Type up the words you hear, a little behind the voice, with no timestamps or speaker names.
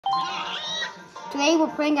Today we're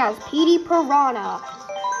playing as Petey Pirhana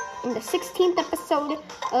in the 16th episode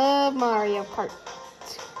of Mario Kart.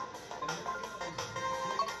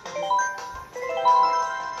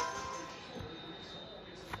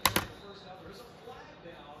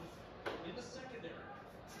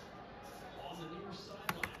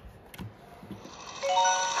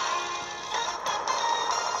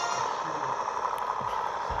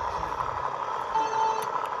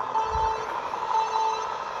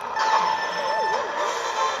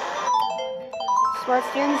 Our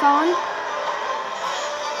steering's on.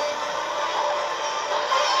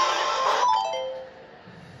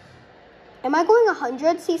 Am I going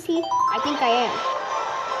 100 cc? I think I am.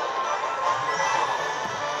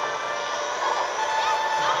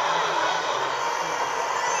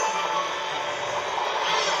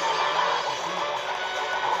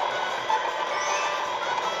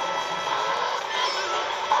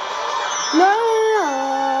 No!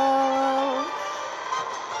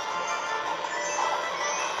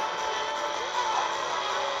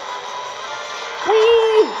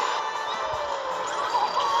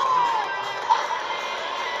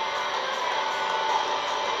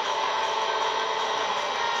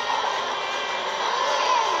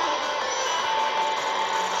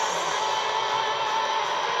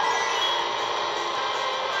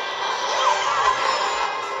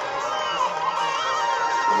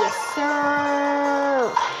 Yes,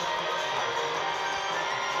 sir.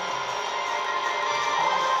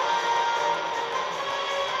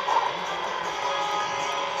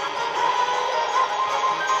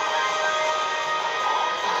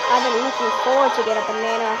 I've been looking forward to get a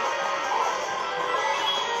banana.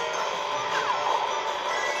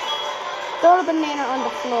 Throw a banana on the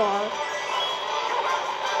floor.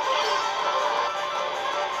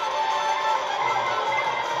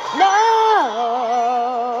 No!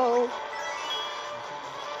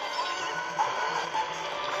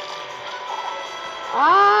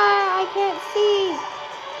 I can't see.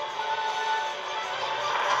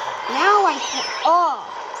 Now I can. Oh.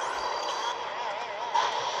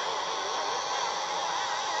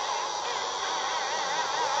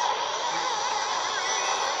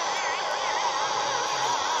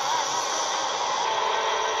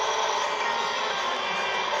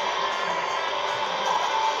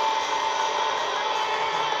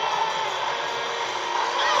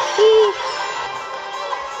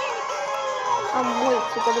 I'm wait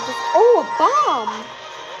to go to this. Oh, a bomb!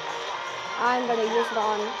 I'm gonna use it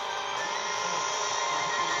on.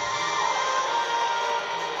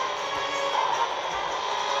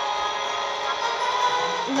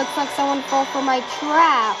 It looks like someone fell for my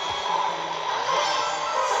trap.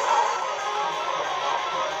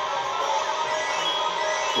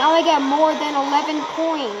 Now I get more than 11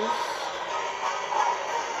 coins.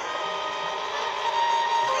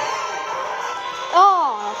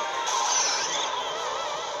 Oh!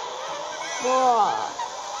 Whoa.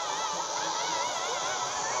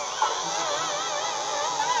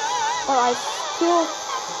 But I still...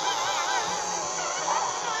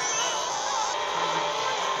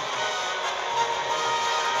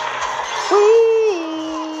 Whee!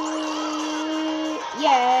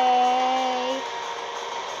 Yay!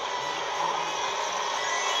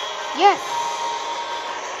 Yes!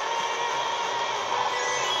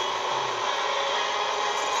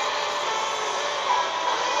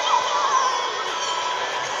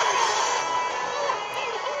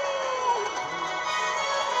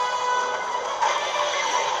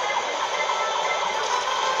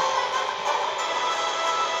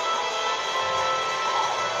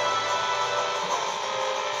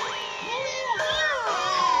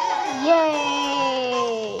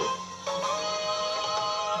 Yay!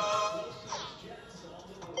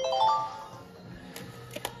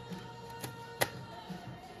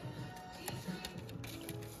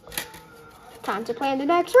 Time to plan the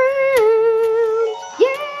next round! Yay!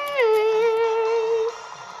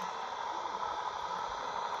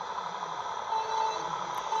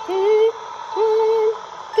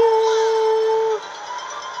 Go!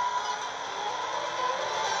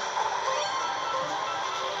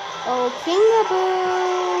 Oh,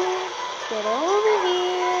 Kingaboo, get over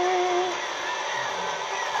here.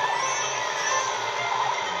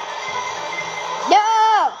 No!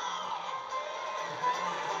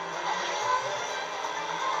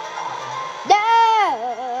 No!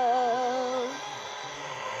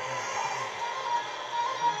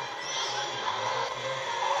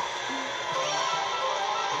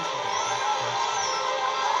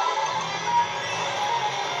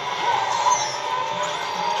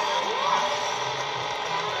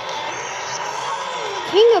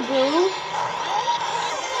 Kingaboo.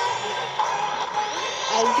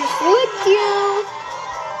 I I just licked you.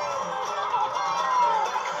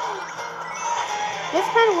 This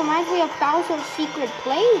kind of reminds me of Bowser's Secret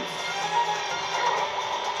Place.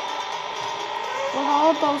 With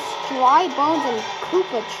all those dry bones and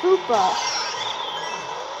Koopa Troopa.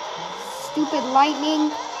 Stupid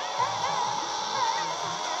lightning.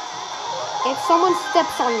 If someone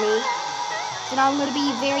steps on me, then I'm going to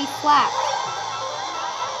be very flat.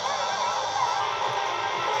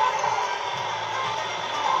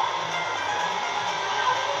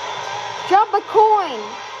 Drop a coin.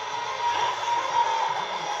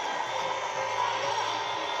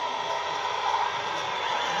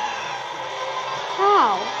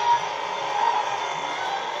 How?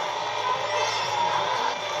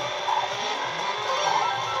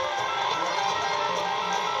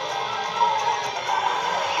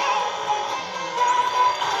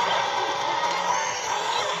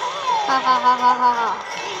 Ha ha ha ha ha ha.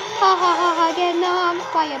 Ha ha ha ha, get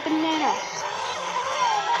knocked by a banana.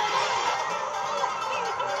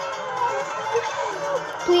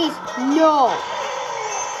 Please, no.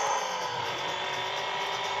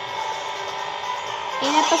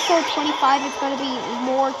 In episode 25, it's going to be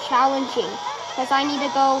more challenging because I need to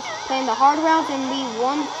go play in the hard rounds and be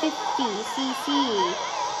 150cc.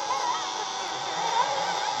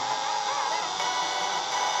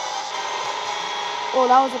 Oh,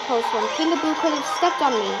 that was a close one. Kingaboo could have stepped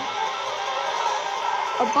on me.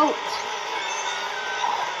 A boat.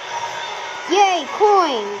 Yay,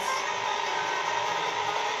 coins!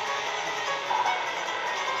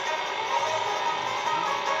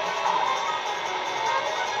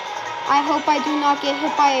 I hope I do not get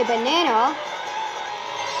hit by a banana.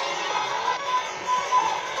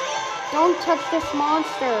 Don't touch this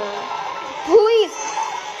monster. Please!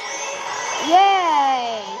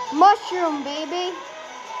 Yay! Mushroom, baby!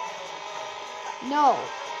 No.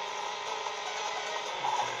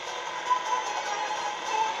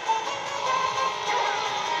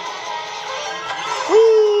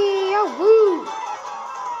 Wee! Oh, woo!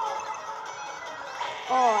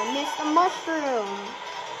 Oh, I missed the mushroom.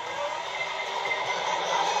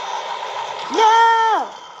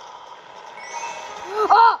 No!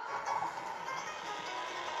 Oh!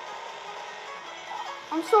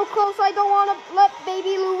 I'm so close, I don't want to let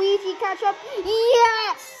baby Luigi catch up.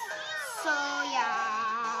 Yes! So,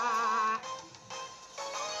 yeah.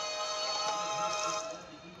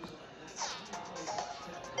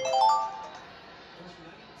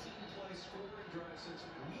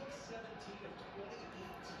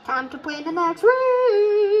 Time to play the next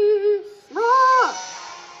race. Rock!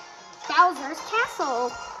 Bowser's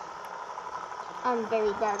Castle. I'm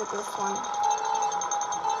very bad at this one.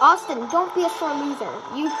 Austin, don't be a sore loser.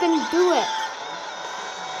 You can do it.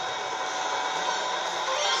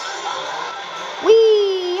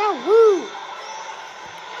 Wee! Yeah, woo!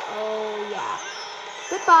 Oh, yeah.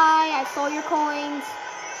 Goodbye. I stole your coins.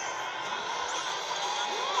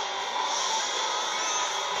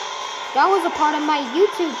 That was a part of my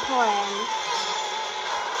YouTube plan.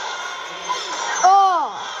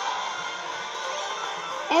 Oh!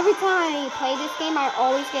 Every time I play this game, I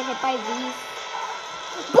always get hit by these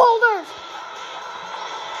boulders!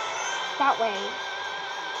 That way.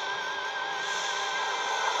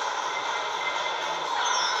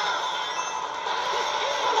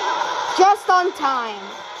 Just on time.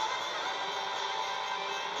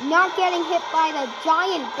 Not getting hit by the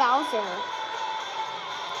giant Bowser.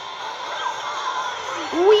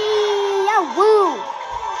 Wee! Yeah, woo!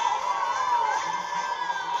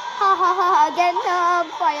 Ha ha ha, getting up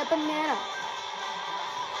by a banana.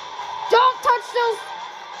 Don't touch those!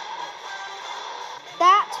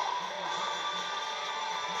 That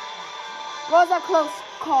was a close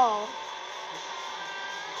call.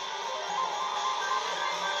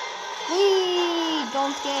 Wee!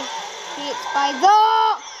 Don't get hit by the...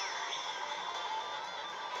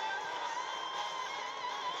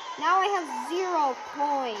 Now I have 0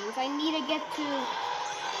 coins. I need to get to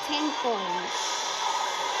 10 coins.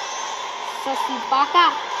 Sussy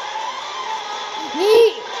baka.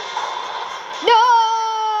 Yee!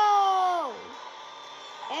 No!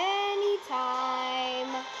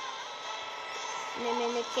 Anytime.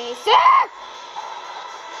 Lemon chaser!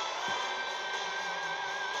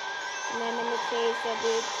 Lemon chaser,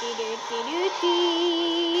 dootsie.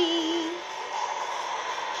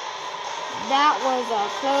 That was a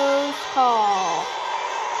close call.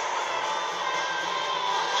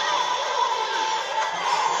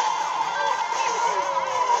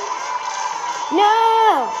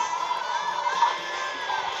 No!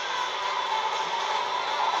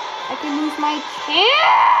 I can lose my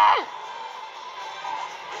chance!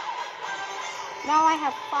 Now I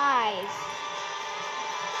have 5.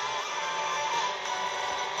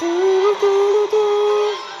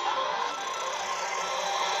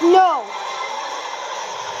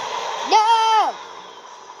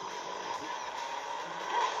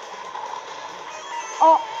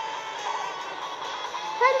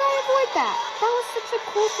 avoid that? That was such a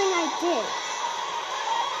cool thing I did.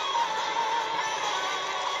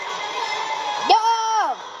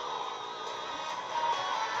 No!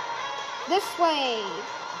 This way.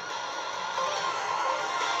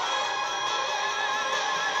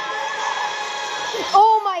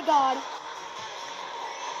 Oh my god.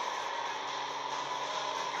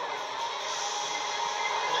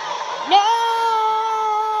 No!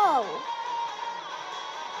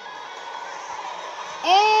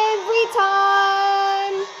 Every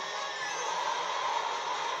time.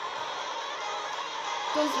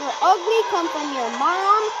 Does your ugly come from your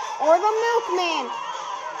mom or the milkman?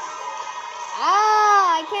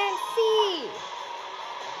 Ah, I can't see.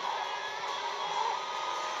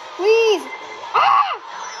 Please. Ah!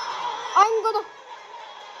 I'm gonna...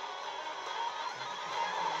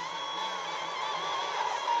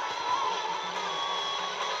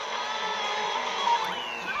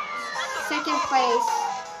 Second place.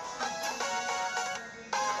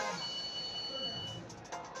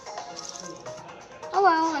 Oh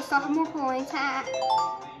well, I still have more points.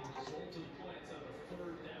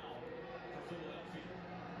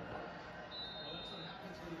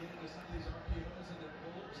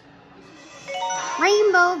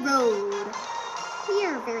 Rainbow Road. We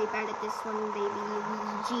are very bad at this one, baby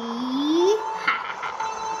Luigi.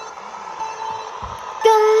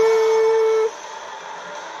 Dun!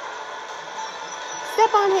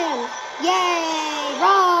 Step on him. Yay!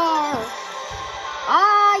 Roar!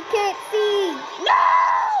 I can't see. No!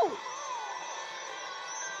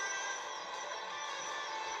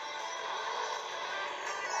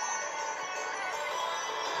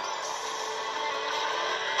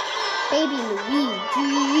 Baby Luigi.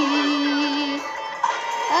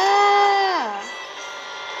 Ah!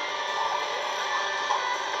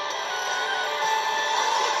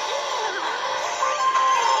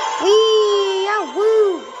 Wee! Ah,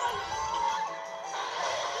 woo!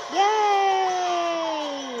 Yay!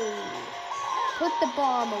 Put the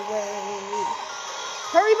bomb away.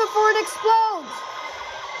 Hurry before it explodes!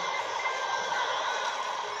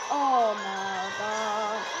 Oh my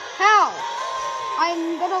god. How?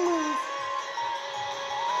 I'm gonna lose.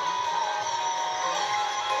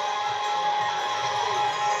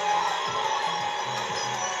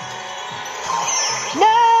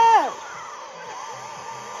 No!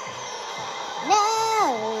 No!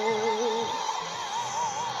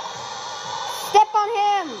 Step on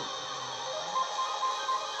him!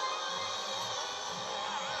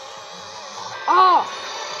 Oh!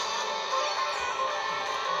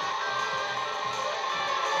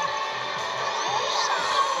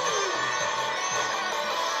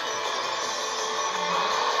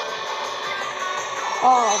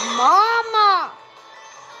 Oh, mama!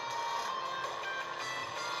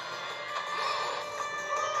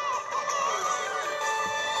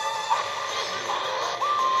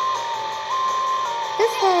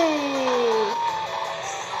 This way.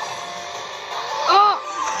 Oh!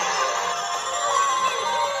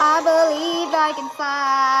 I believe I can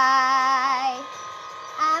fly.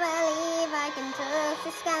 I believe I can touch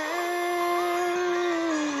the sky.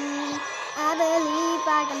 I believe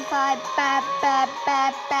I can fly. Bap, bap,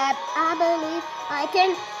 bap, bap. I believe I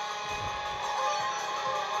can.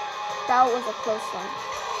 That was a close one.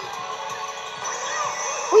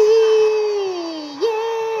 Whee!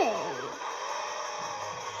 Yeah!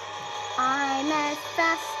 I'm as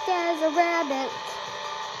fast as a rabbit.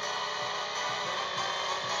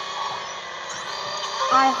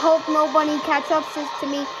 I hope nobody catch up to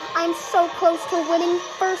me. I'm so close to winning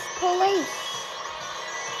first place.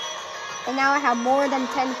 And now I have more than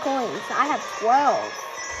 10 coins. I have 12.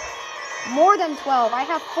 More than 12. I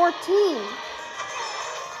have 14.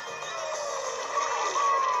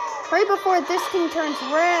 Right before this thing turns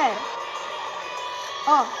red.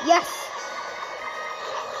 Oh, yes.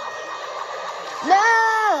 No!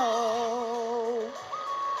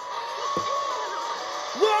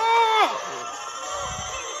 Yeah!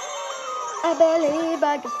 I believe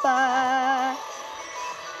I can fly.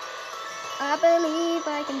 I believe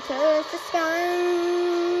I can touch the sky.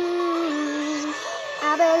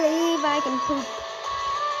 I believe I can poop.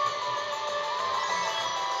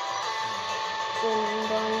 Dun,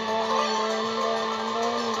 dun, dun, dun, dun,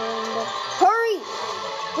 dun, dun, dun. Hurry!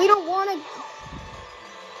 We don't want to.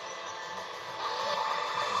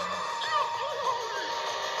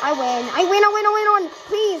 I win. I win. I win. I win. I win.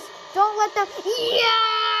 Please don't let them.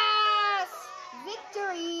 Yes!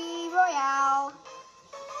 Victory Royale.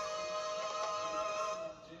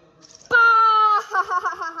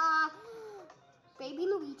 Bah! Baby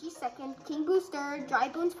Baby Luigi 2nd, King Boo's 3rd, Dry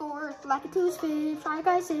Bones 4th, Lakitu's 5th, Shy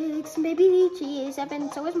Guy 6th, Baby Peachy is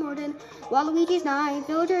 7th, so is Morden, Waluigi's 9th,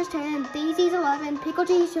 Villager's 10th, Daisy's 11th, Pickle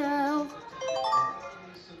G's 12th.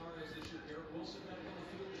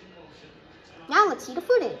 Now let's see the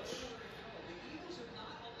footage.